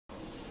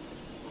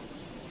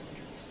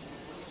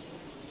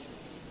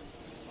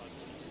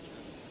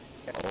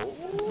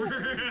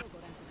Oh.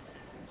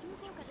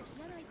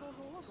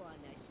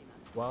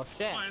 Well,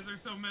 shit. Why is there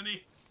so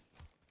many?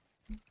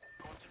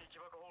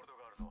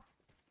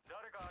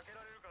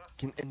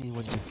 Can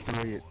anyone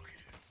destroy it?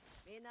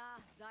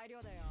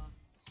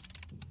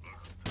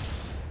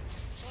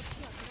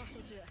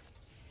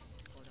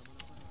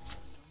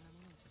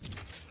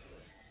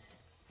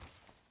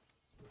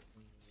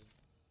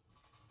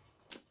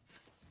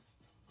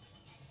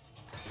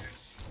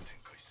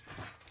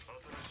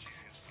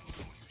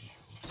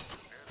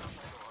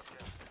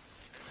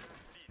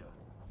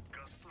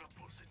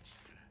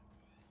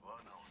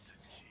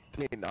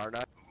 R9.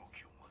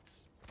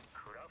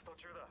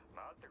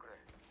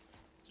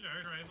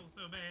 Charge rifle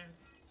so bad.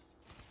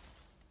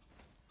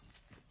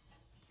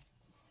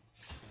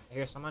 I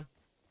hear someone.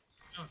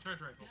 Oh,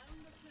 charge rifle.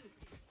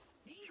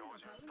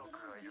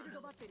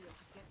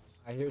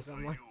 I hear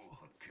someone.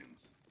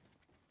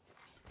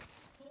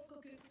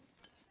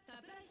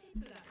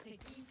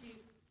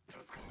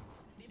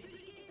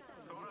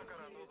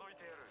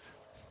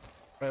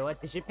 Wait,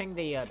 what? Did you ping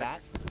the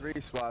bats?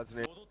 3 squads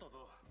near.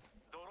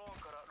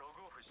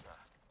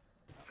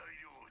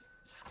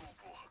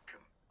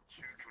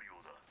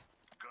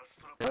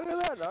 Look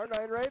at that,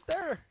 R9 right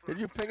there. Did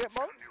you ping it,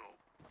 Monk?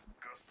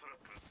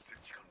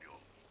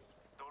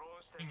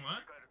 Ping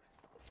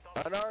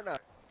what? An R9.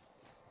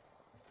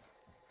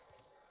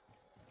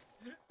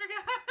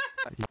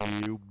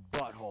 You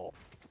butthole.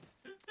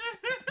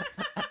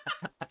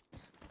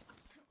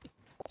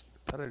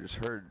 Thought I just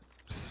heard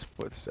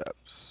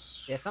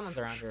footsteps. Yeah, someone's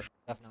around here.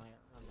 Definitely.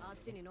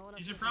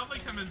 You should probably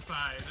come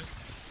inside.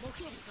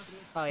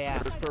 Oh yeah,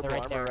 There's they're purple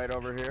right armor there. right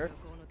over here.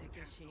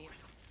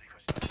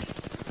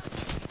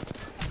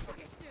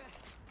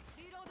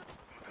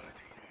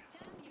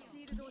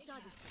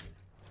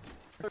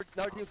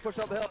 Now you push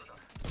up the hill.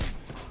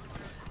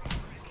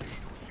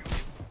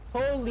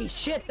 Holy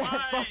shit, that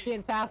Why?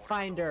 fucking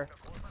Pathfinder!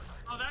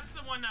 Oh, that's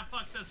the one that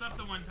fucked us up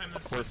the one time.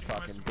 That's First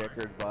fucking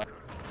dickered, but.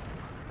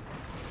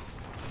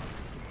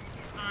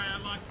 Alright, I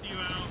locked you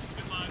out.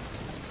 Good luck.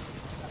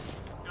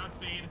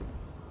 Godspeed.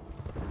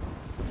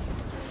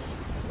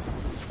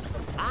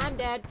 I'm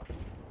dead!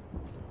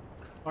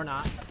 Or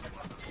not.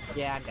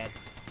 Yeah, I'm dead.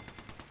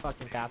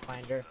 Fucking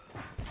Pathfinder.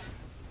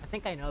 I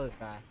think I know this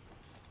guy.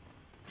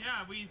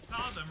 Yeah, we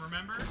saw them,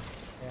 remember?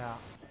 Yeah.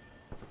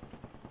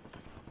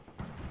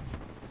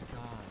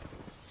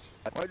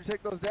 Why'd you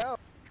take those down?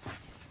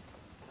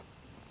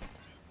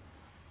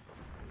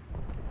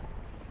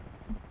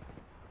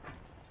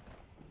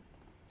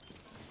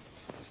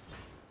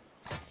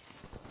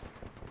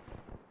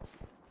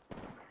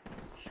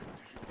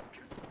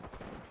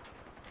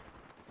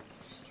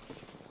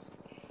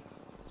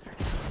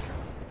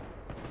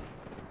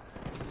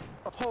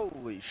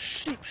 Holy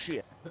sheep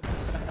shit.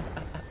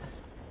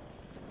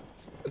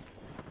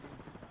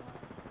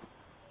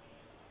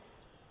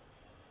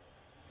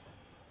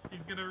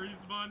 He's gonna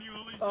respawn you,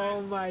 holy shit.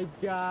 Oh my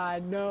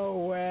god, no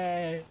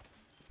way!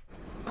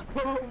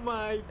 Oh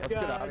my god! Let's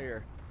get out of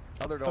here.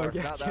 Other door,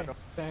 Okay, not that door.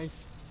 Thanks.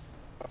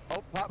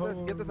 Oh, pop this,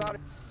 get this out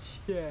of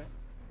here.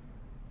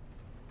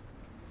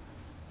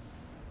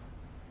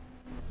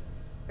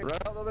 Shit. Run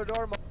out the other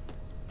door,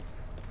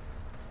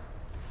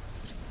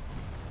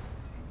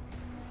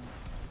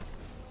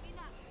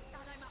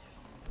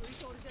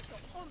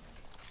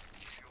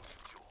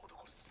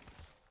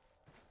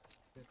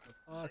 Get the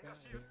fuck out of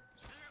here.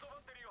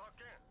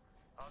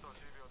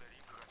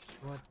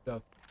 What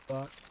the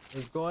fuck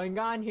is going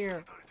on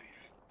here?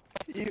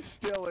 He's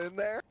still in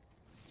there?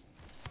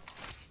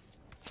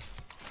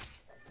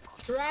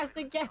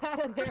 Drastic, get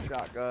out of there!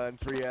 Shotgun,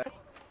 3X.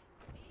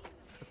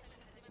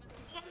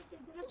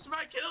 It's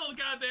my kill,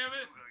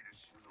 goddammit!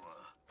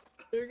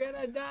 You're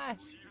gonna die!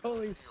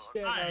 Holy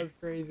shit, that was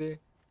crazy.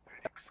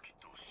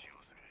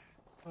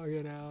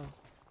 Fucking hell.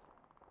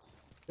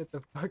 Get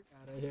the fuck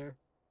out of here.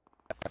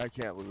 I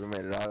can't believe we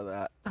made it out of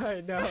that.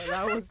 I know,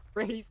 that was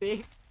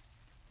crazy.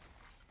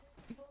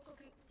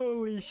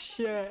 Holy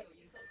shit.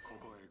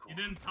 You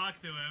didn't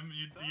talk to him.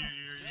 You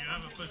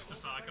have a push to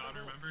talk on,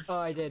 remember? Oh,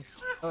 I did.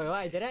 Oh, wait, what?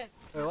 I did it?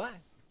 Wait, what?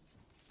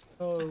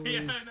 Holy Yeah,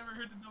 I never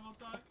heard the double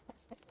talk.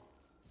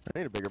 I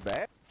need a bigger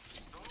bag.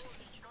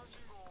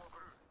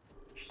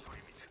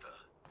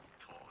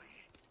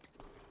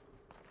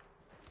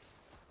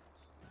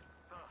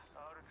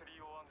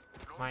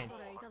 Mine.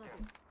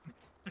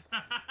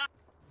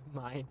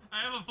 Mine.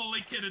 I have a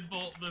fully kitted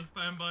bolt this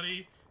time,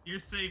 buddy. You're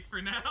safe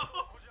for now.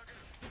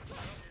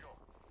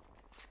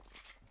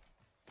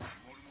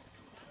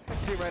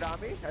 See right on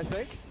me, I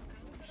think.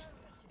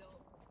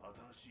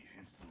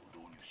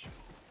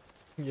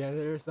 Yeah,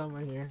 there's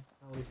someone here.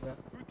 Holy shit.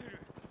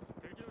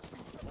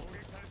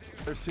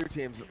 There's 2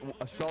 teams.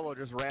 A solo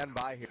just ran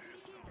by here.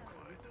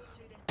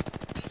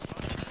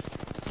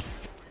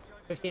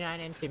 59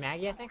 into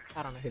Maggie, I think?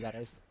 I don't know who that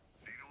is.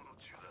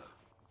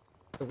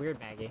 The weird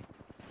Maggie.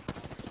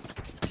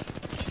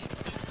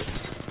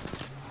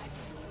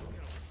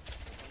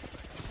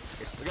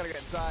 We gotta get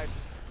inside.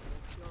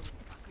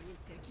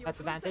 That's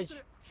advantage.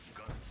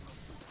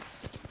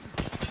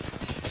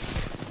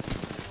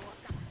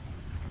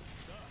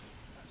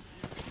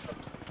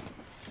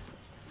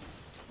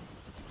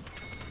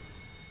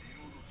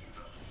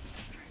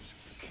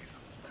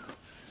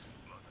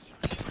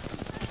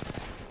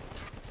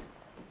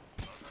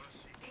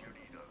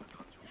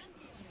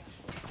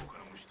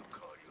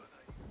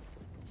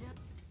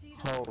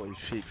 Holy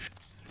sheep.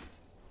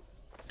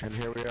 And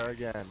here we are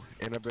again,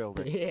 in a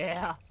building.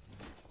 Yeah.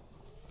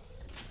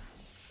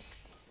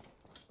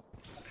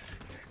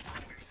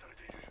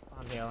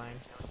 I'm healing.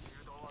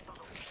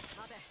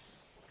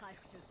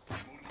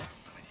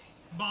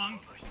 Bonk.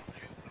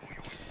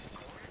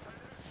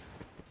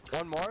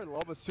 One more, the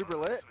Loba's super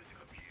lit.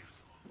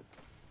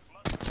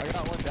 I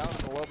got one down and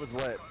the Loba's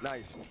lit.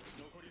 Nice.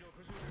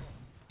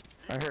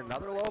 I hear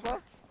another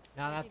Loba?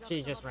 No, that's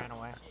she just ran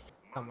away.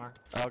 Somewhere.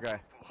 Okay.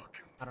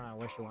 I don't know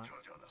where she went.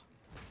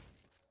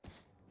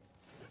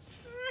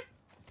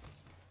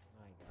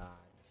 My god.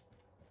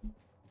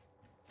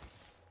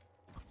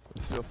 I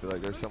still feel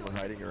like there's someone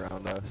hiding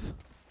around us.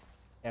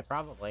 Yeah,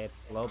 probably. It's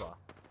Loba.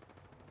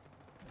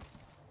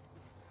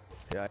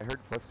 Yeah, I heard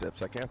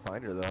footsteps. I can't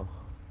find her though.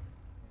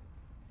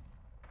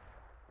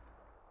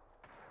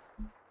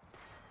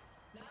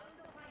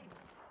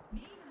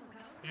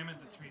 Damn it,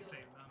 the tree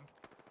saved them.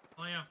 I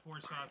only have 4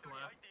 shots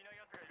left.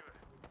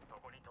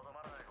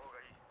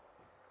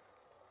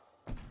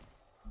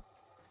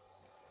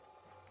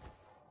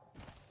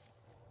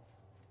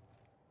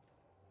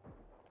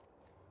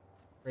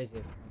 Crazy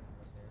if was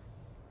here.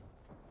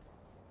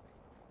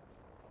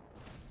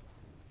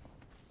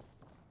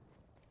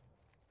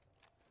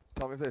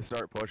 Tell me if they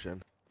start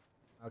pushing.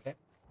 Okay.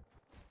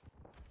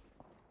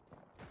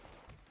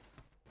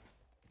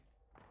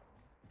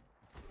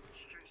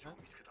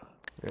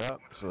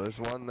 Yep, so there's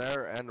one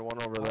there and one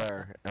over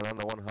there. And then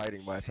the one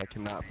hiding by us I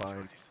cannot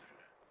find.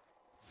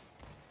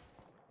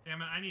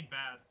 Damn it, I need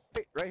bats.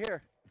 Hey, right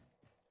here.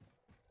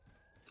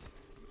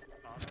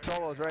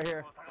 Solo's right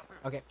here.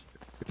 Okay.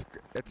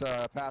 It's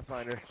a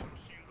Pathfinder.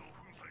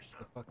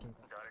 The fucking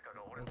guy.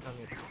 Don't tell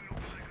me.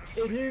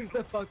 It is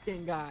the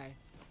fucking guy.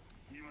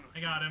 I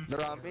got him.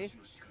 They're on me.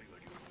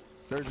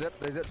 They zip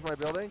to my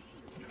building.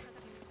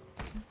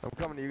 I'm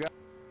coming to you guys.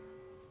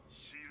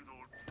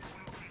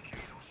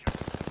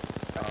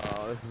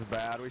 Oh, this is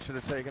bad. We should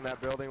have taken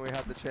that building. We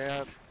had the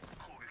chance.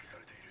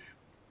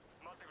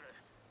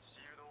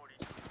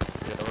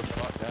 Yeah, we're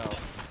fucked now.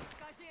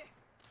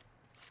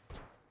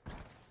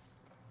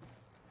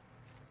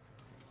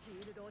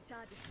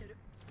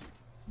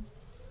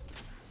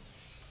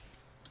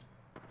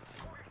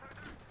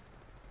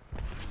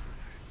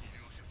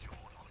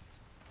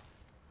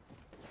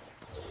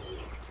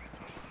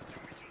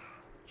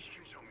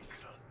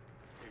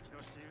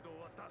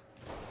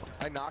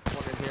 I knocked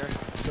one in here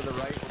to the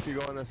right if you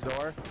go in this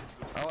door.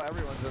 Oh,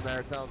 everyone's in there,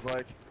 it sounds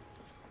like.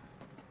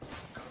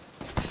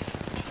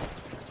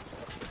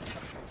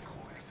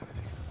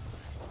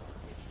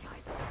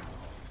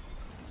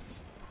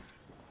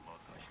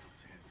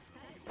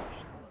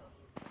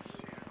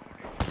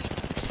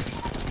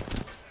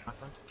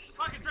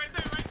 Fuck, it's right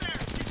there, right there!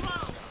 She's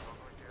low!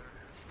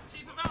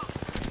 She's about!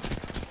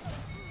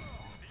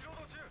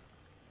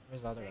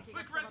 Where's the other one?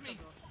 Quick, res me!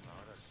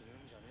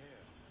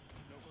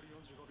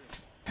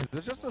 Is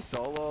this just a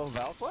solo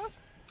Valkyrie?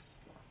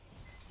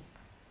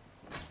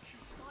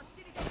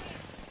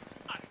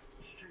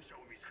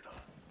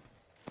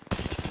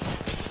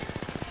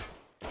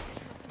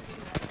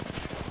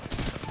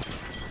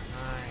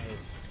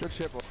 Nice. Good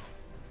shit.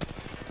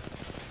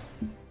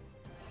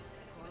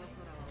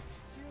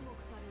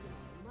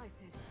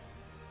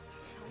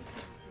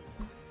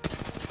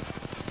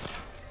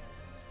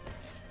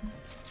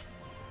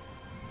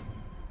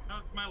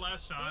 That's my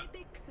last shot.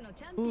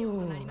 That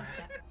Dude,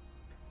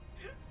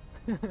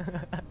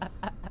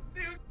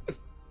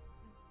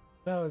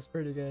 was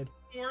pretty good.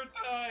 4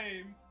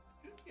 times!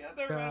 Yeah,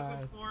 the res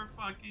God. 4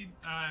 fucking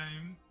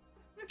times.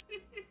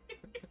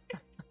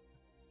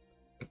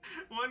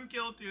 1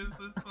 kill, 2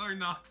 assists, 4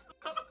 knocks.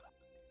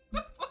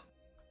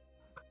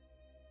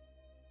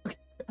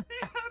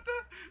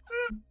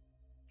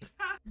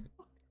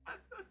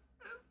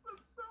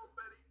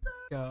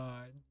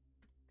 God.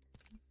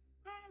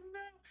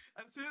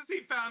 As soon as he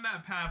found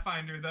that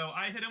Pathfinder, though,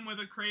 I hit him with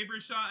a Kraber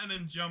shot and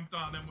then jumped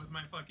on him with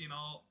my fucking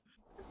ult.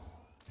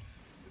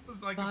 It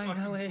was like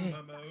Finally. a fucking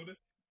Kuma mode.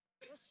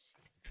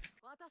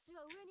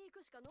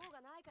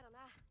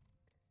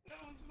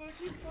 That was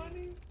fucking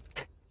funny.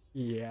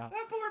 Yeah.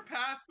 That poor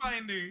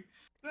Pathfinder.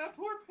 That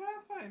poor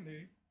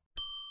Pathfinder.